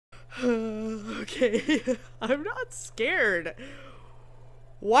Okay, I'm not scared.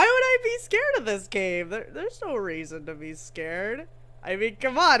 Why would I be scared of this game? There's no reason to be scared. I mean,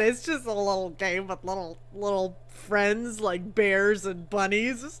 come on, it's just a little game with little friends like bears and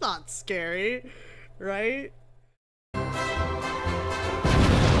bunnies. It's not scary, right?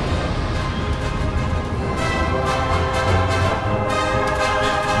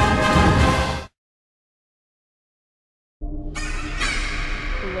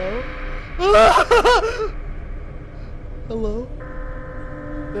 Hello? Hello?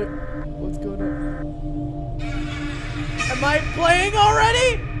 What's going on? Am I playing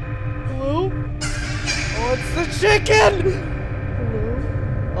already? Hello? Oh, it's the chicken!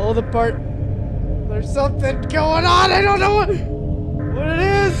 Hello? Oh, the part... There's something going on! I don't know what it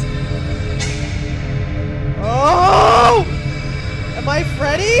is! Oh! Am I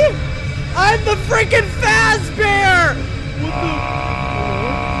Freddy? I'm the freaking Fazbear! What the...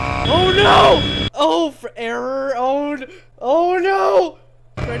 Oh no! Oh, error. Oh no!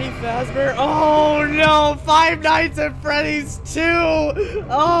 Freddy Fazbear. Oh no! Five Nights at Freddy's 2!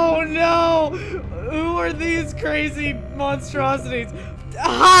 Oh no! Who are these crazy monstrosities?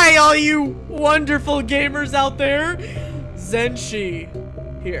 Hi, all you wonderful gamers out there! Zenshii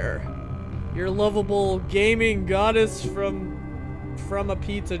here. Your lovable gaming goddess from a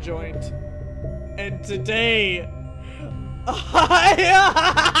pizza joint. And today...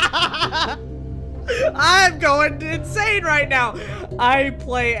 I'm going insane right now. I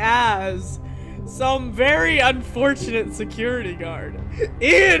play as some very unfortunate security guard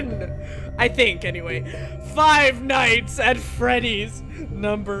in, I think anyway, Five Nights at Freddy's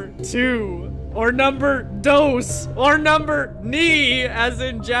number 2 or number dos or number ni as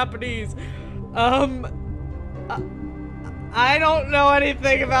in Japanese. I don't know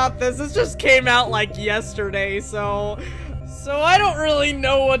anything about this. This just came out like yesterday, so I don't really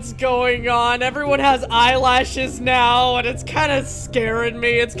know what's going on. Everyone has eyelashes now, and it's kind of scaring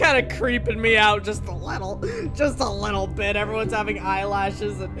me. It's kind of creeping me out just a little bit. Everyone's having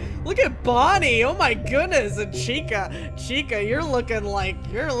eyelashes, and look at Bonnie. Oh my goodness, and Chica, you're looking like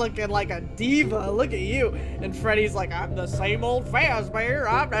a diva. Look at you. And Freddy's like, I'm the same old Fazbear.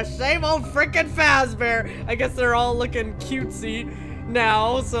 I'm the same old freaking Fazbear. I guess they're all looking cutesy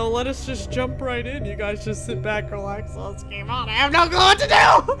now, so let us just jump right in. You guys just sit back, relax, let's game on. I have no clue what to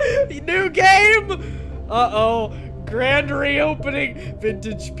do! New game! Uh-oh. Grand reopening.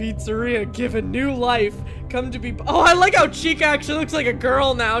 Vintage pizzeria given new life. Come to be... Oh, I like how Chica actually looks like a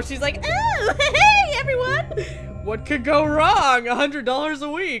girl now. She's like, oh, hey, everyone! What could go wrong? $100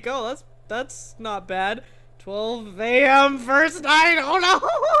 a week. Oh, that's not bad. 12 a.m. first night. Oh, no!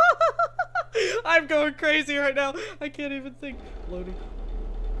 I'm going crazy right now. I can't even think. Loading.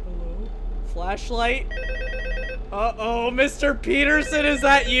 Hello? Flashlight? Uh-oh, Mr. Peterson, is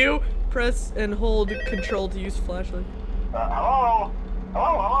that you? Press and hold control to use flashlight. Hello?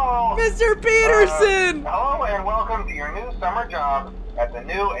 Hello? Mr. Peterson! Hello and welcome to your new summer job at the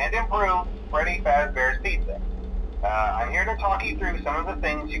new and improved Freddy Fazbear's Pizza. I'm here to talk you through some of the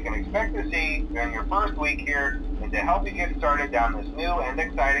things you can expect to see during your first week here and to help you get started down this new and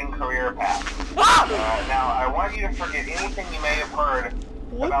exciting career path. Now, I want you to forget anything you may have heard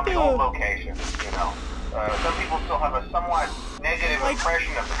about the old location, you know. Some people still have a somewhat negative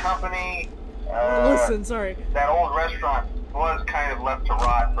impression of the company. Listen, sorry. That old restaurant was kind of left to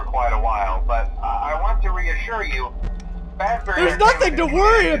rot for quite a while, but I want to reassure you, Fazbear There's nothing to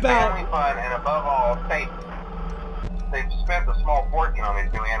worry about. Family fun and above all, safe. They've spent a small fortune on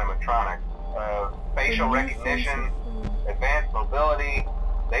these new animatronics. Facial recognition, advanced mobility.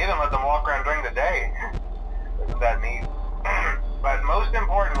 They even let them walk around during the day. Isn't that neat? But most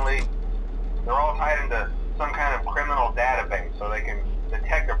importantly, they're all tied into some kind of criminal database so they can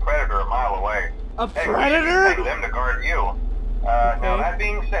detect a predator a mile away. A predator? Hey, them to guard you. Now that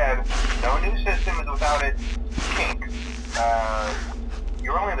being said, no new system is without its kinks.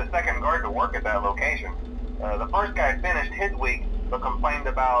 You're only the second guard to work at that location. The first guy finished his week, but complained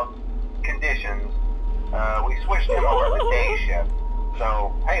about conditions. We switched him over to the day shift.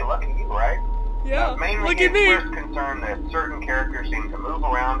 So, hey, look at you, right? Yeah, mainly look at me. We're concerned that certain characters seem to move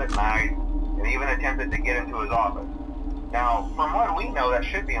around at night and even attempted to get into his office. Now, from what we know, that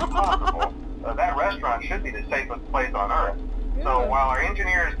should be impossible. That restaurant should be the safest place on Earth. Yeah. So while our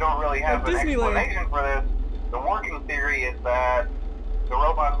engineers don't really have an explanation for this, the working theory is that the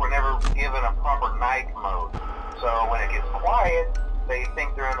robots were never given a proper night mode. So when it gets quiet, they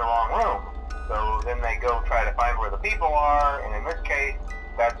think they're in the wrong room. So then they go try to find where the people are, and in this case,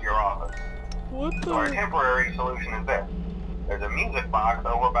 that's your office. What the? So our temporary solution is this. There's a music box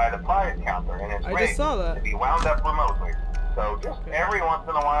over by the prize counter, and it's ready to be wound up remotely. So just every once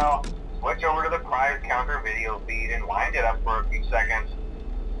in a while, counter video feed and wind it up for a few seconds.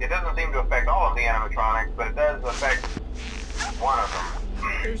 It doesn't seem to affect all of the animatronics, but it does affect one of them.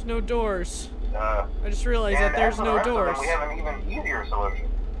 There's no doors. I just realized that there's no doors. We have an even easier solution.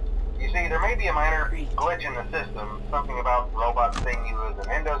 You see, there may be a minor glitch in the system, something about the robot seeing you as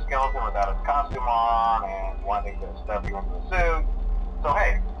an endoskeleton without its costume on and wanting to stuff you into a suit. So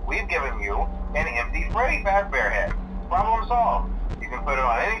hey, we've given you an empty Freddy Fazbear head. Problem solved. You can put it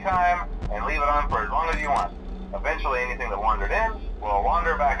on any time and leave it on for as long as you want. Eventually anything that wandered in will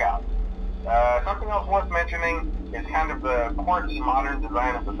wander back out. Something else worth mentioning is kind of the quirky modern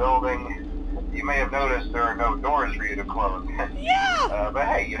design of the building. You may have noticed there are no doors for you to close. Yeah! But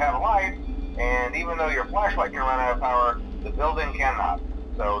hey, you have a light, and even though your flashlight can run out of power, the building cannot.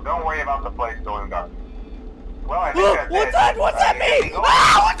 So don't worry about the place going dark. Well, I think that's what's it. that? What's that mean?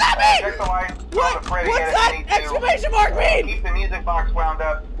 Ah, what's that mean? Check the lights. What's that exclamation mark mean? Keep the music box wound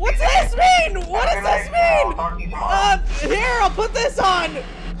up. What's this mean? What does this mean? I'll talk to you tomorrow. Here, I'll put this on.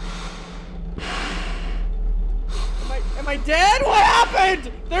 Am I dead? What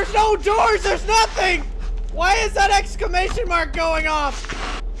happened? There's no doors. There's nothing. Why is that exclamation mark going off?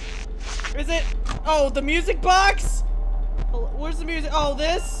 Is it? Oh, the music box? Where's the music? Oh,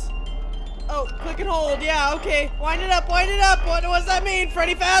 this? Oh, click and hold. Yeah, okay. Wind it up. Wind it up. What does that mean?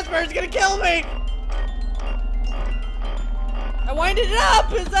 Freddy Fazbear is gonna kill me. I winded it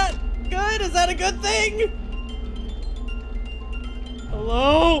up. Is that good? Is that a good thing?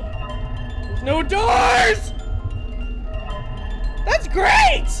 Hello? There's no doors. That's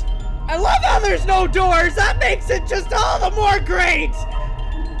great! I love how there's no doors! That makes it just all the more great!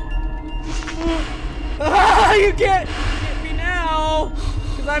 Ah, you can't get me now!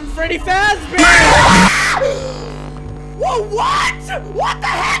 Because I'm Freddy Fazbear! Whoa, what? What the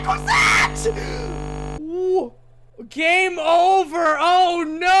heck was that? Whoa. Game over! Oh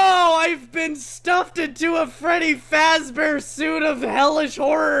no! I've been stuffed into a Freddy Fazbear suit of hellish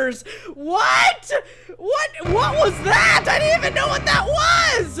horrors! What? What was that? I didn't even know what that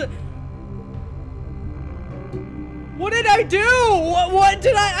was! What did I do? What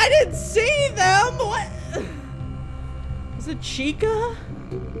did I didn't see them! What? Is it Chica?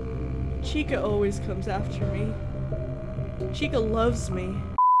 Chica always comes after me. Chica loves me.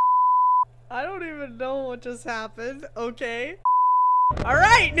 I don't even know what just happened. Okay.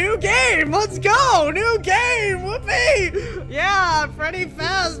 Alright, new game! Let's go! New game! Whoopee! Yeah, Freddy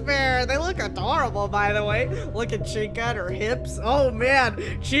Fazbear! They look adorable, by the way. Look at Chica and her hips. Oh,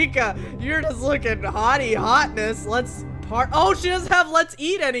 man. Chica, you're just looking hotness. Let's oh, she doesn't have Let's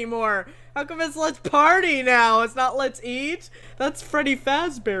Eat anymore. How come it's Let's Party now? It's not Let's Eat? That's Freddy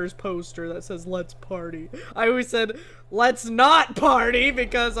Fazbear's poster that says Let's Party. I always said Let's Not Party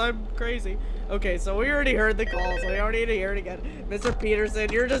because I'm crazy. Okay, so we already heard the calls. We don't need to hear it again. Mr.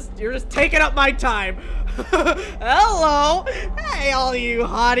 Peterson, you're just taking up my time. Hello. Hey, all you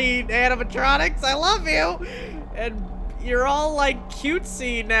hottie animatronics. I love you. And you're all like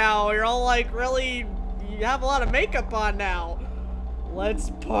cutesy now. You're all like really, you have a lot of makeup on now. Let's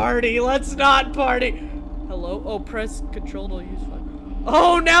party. Let's not party. Hello? Oh, press control to use fun.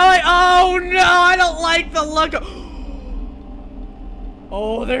 Oh, now oh no, I don't like the look of,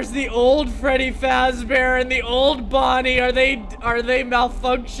 oh, there's the old Freddy Fazbear and the old Bonnie. Are they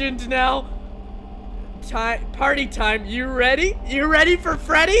malfunctioned now? Party time. You ready? You ready for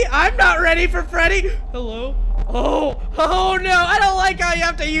Freddy? I'm not ready for Freddy. Hello? Oh no, I don't like how you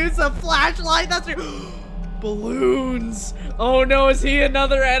have to use a flashlight. That's your balloons. Oh no, is he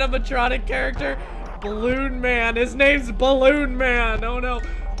another animatronic character? Balloon Man. His name's Balloon Man. Oh no.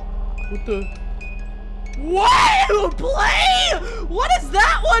 What the? What? Play? What is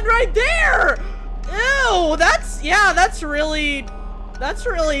that one right there? Ew, that's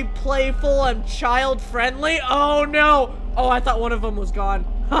really playful and child friendly. Oh no. Oh, I thought one of them was gone.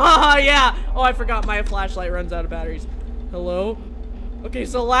 Haha, yeah. Oh, I forgot my flashlight runs out of batteries. Hello? Okay,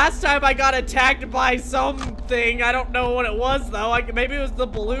 so last time I got attacked by something. I don't know what it was though. Maybe it was the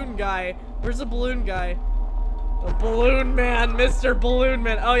balloon guy. Where's the balloon guy? The Balloon Man, Mr. Balloon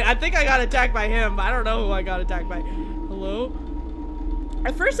Man. Oh yeah, I think I got attacked by him. I don't know who I got attacked by. Hello?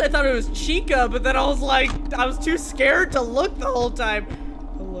 At first I thought it was Chica, but then I was like, I was too scared to look the whole time.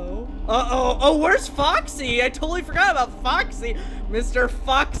 Hello? Uh-oh. Oh, where's Foxy? I totally forgot about Foxy. Mr.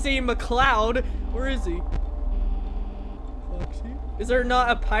 Foxy McCloud. Where is he? Foxy? Is there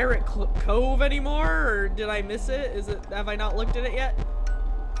not a Pirate Cove anymore, or did I miss it? Have I not looked at it yet?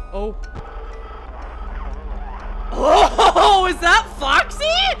 Oh. Oh, is that Foxy?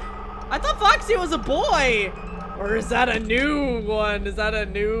 I thought Foxy was a boy. Or is that a new one? Is that a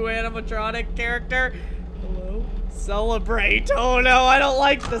new animatronic character? Hello? Celebrate. Oh no, I don't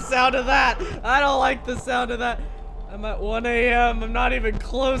like the sound of that. I don't like the sound of that. I'm at 1 a.m. I'm not even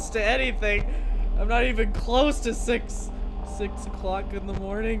close to anything. I'm not even close to 6 o'clock in the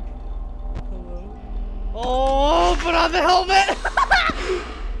morning. Hello? Oh, put on the helmet.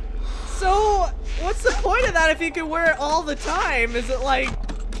 So, what's the point of that if you can wear it all the time? Is it like,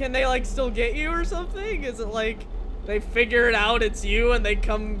 can they like still get you or something? Is it like they figure it out it's you and they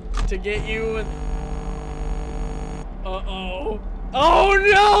come to get you and... Uh-oh. Oh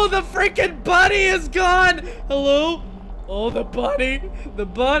no, the freaking bunny is gone! Hello? Oh, the bunny. The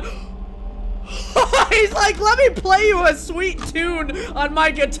bun... He's like, let me play you a sweet tune on my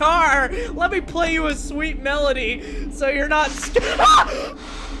guitar. Let me play you a sweet melody so you're not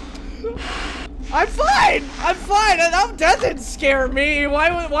I'm fine! I'm fine! That doesn't scare me!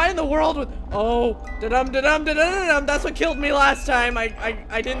 Why in the world would... Oh, da-dum-da-dum-da-dum-da-dum! That's what killed me last time!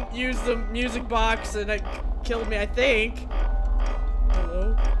 I didn't use the music box and it killed me, I think.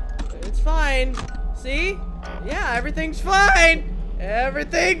 Hello? It's fine. See? Yeah, everything's fine!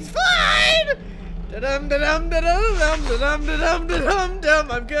 Everything's fine! Da-dum-da-dum-da-dum-dum,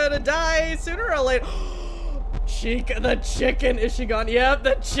 da-dum-da-dum-da-dum-dum! I'm gonna die sooner or later. Chica, the chicken, is she gone? Yep,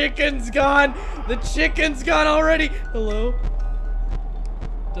 the chicken's gone. The chicken's gone already. Hello?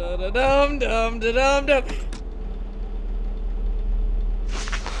 Da-da-dum-dum-da-dum-dum.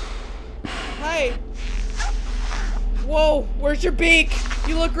 Hi. Whoa, where's your beak?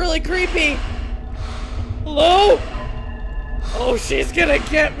 You look really creepy. Hello? Oh, she's gonna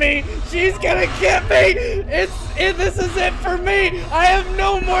get me. She's gonna get me. This is it for me. I have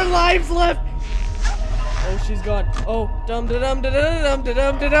no more lives left. Oh, she's gone. Oh,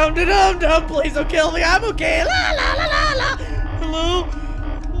 dum-da-dum-da-dum-da-dum-da-dum-da-dum-da-dum. Please don't kill me. I'm okay. La la la la la. Hello?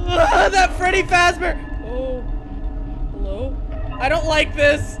 That Freddy Fazbear. Oh. Hello? I don't like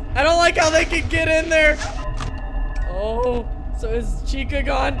this. I don't like how they can get in there. Oh. So is Chica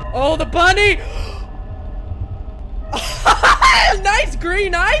gone? Oh, the bunny. Nice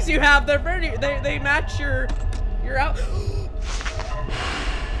green eyes you have. They're very, they match your out.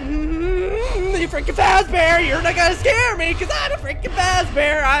 You freaking Fazbear, you're not gonna scare me, cause I'm a freaking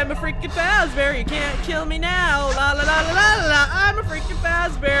Fazbear. I'm a freaking Fazbear. You can't kill me now. La la la la la la. I'm a freaking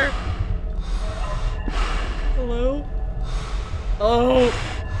Fazbear. Hello? Oh.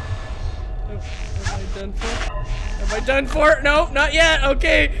 Am I done for? Am I done for? No, not yet.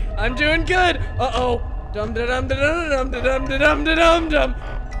 Okay, I'm doing good. Uh-oh. Dum da dum da dum da dum da dum da dum dum.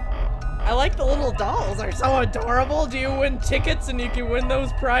 I like the little dolls. They're so adorable. Do you win tickets and you can win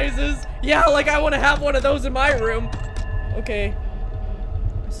those prizes? Yeah, like I want to have one of those in my room. Okay.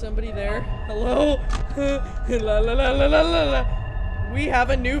 Is somebody there? Hello? La la la la la la la. We have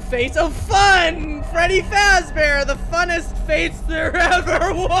a new face of fun! Freddy Fazbear, the funnest face there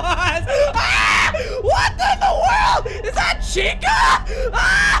ever was! Ah! What in the world? Is that Chica?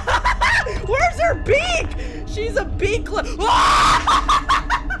 Ah! Where's her beak? She's a beaklet.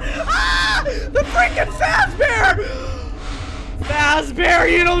 Ah! The freaking Fazbear!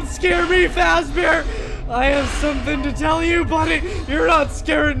 Fazbear, you don't scare me, Fazbear! I have something to tell you, buddy. You're not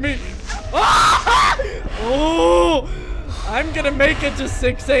scaring me. Ah! Oh! I'm gonna make it to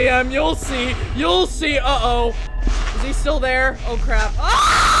 6 a.m. You'll see. You'll see. Uh-oh. Is he still there? Oh, crap.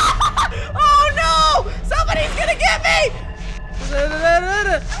 Ah! Oh, no! Somebody's gonna get me!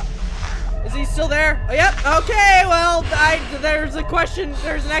 Is he still there? Oh, yep. Okay, well, there's a question.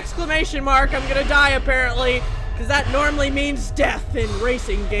 There's an exclamation mark. I'm gonna die, apparently. Because that normally means death in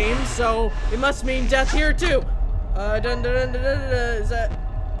racing games. So it must mean death here, too. Is that...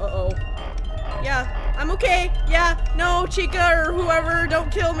 Uh-oh. Yeah, I'm okay. Yeah, no, Chica or whoever,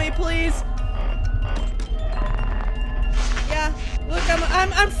 don't kill me, please. Yeah, look,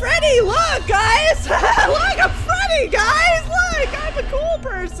 I'm Freddy. Look, guys. Look, I'm Freddy, guys. Look, I'm a cool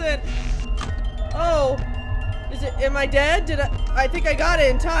person. Oh, am I dead? I think I got it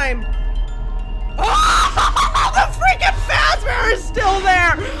in time. Oh, the freaking Fazbear is still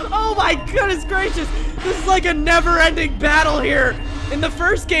there. Oh my goodness gracious. This is like a never-ending battle here. In the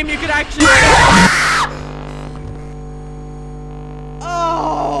first game, you could actually...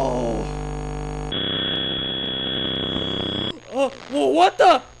 Oh! Oh, whoa, what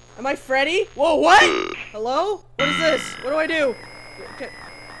the? Am I Freddy? Whoa, what? Hello? What is this? What do I do? Okay.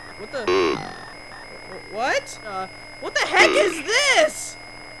 What the? What? What the heck is this?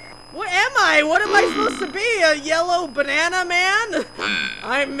 What am I? What am I supposed to be? A yellow banana man?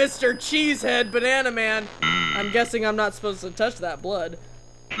 I'm Mr. Cheesehead Banana Man. I'm guessing I'm not supposed to touch that blood.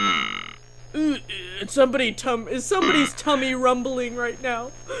 Is somebody's tummy rumbling right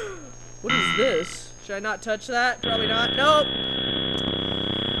now? What is this? Should I not touch that? Probably not. Nope.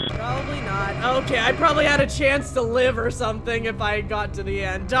 Probably not. Okay, I probably had a chance to live or something if I got to the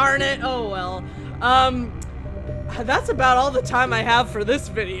end. Darn it. Oh, well. That's about all the time I have for this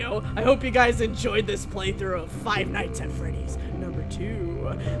video. I hope you guys enjoyed this playthrough of Five Nights at Freddy's number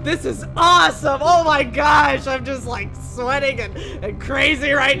 2. This is awesome. Oh my gosh, I'm just like sweating and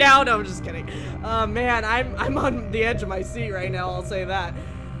crazy right now. No, I'm just kidding. Man, I'm on the edge of my seat right now, I'll say that.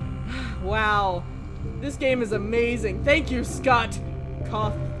 Wow. This game is amazing. Thank you, Scott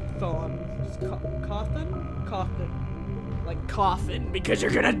Cawthon. Cawthon? Like coffin, because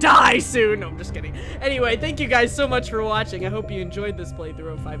you're gonna die soon. No, I'm just kidding. Anyway, thank you guys so much for watching. I hope you enjoyed this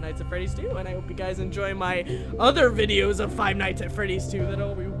playthrough of Five Nights at Freddy's 2, and I hope you guys enjoy my other videos of Five Nights at Freddy's 2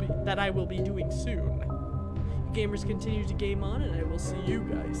 that I will be doing soon. You gamers continue to game on, and I will see you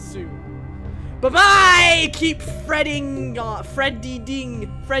guys soon. Bye-bye! Keep Fredding on. Freddy-ding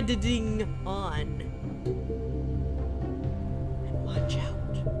on. And watch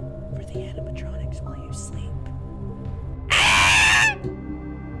out for the animatronics while you sleep.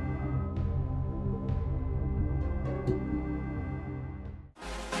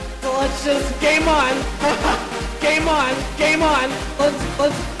 So let's just game on. Game on. Let's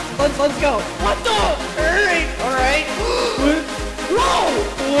go. What the? Alright. Whoa!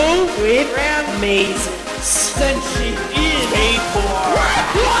 Wait. Mazes. Zenshii is paid for.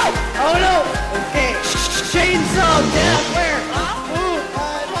 Oh no!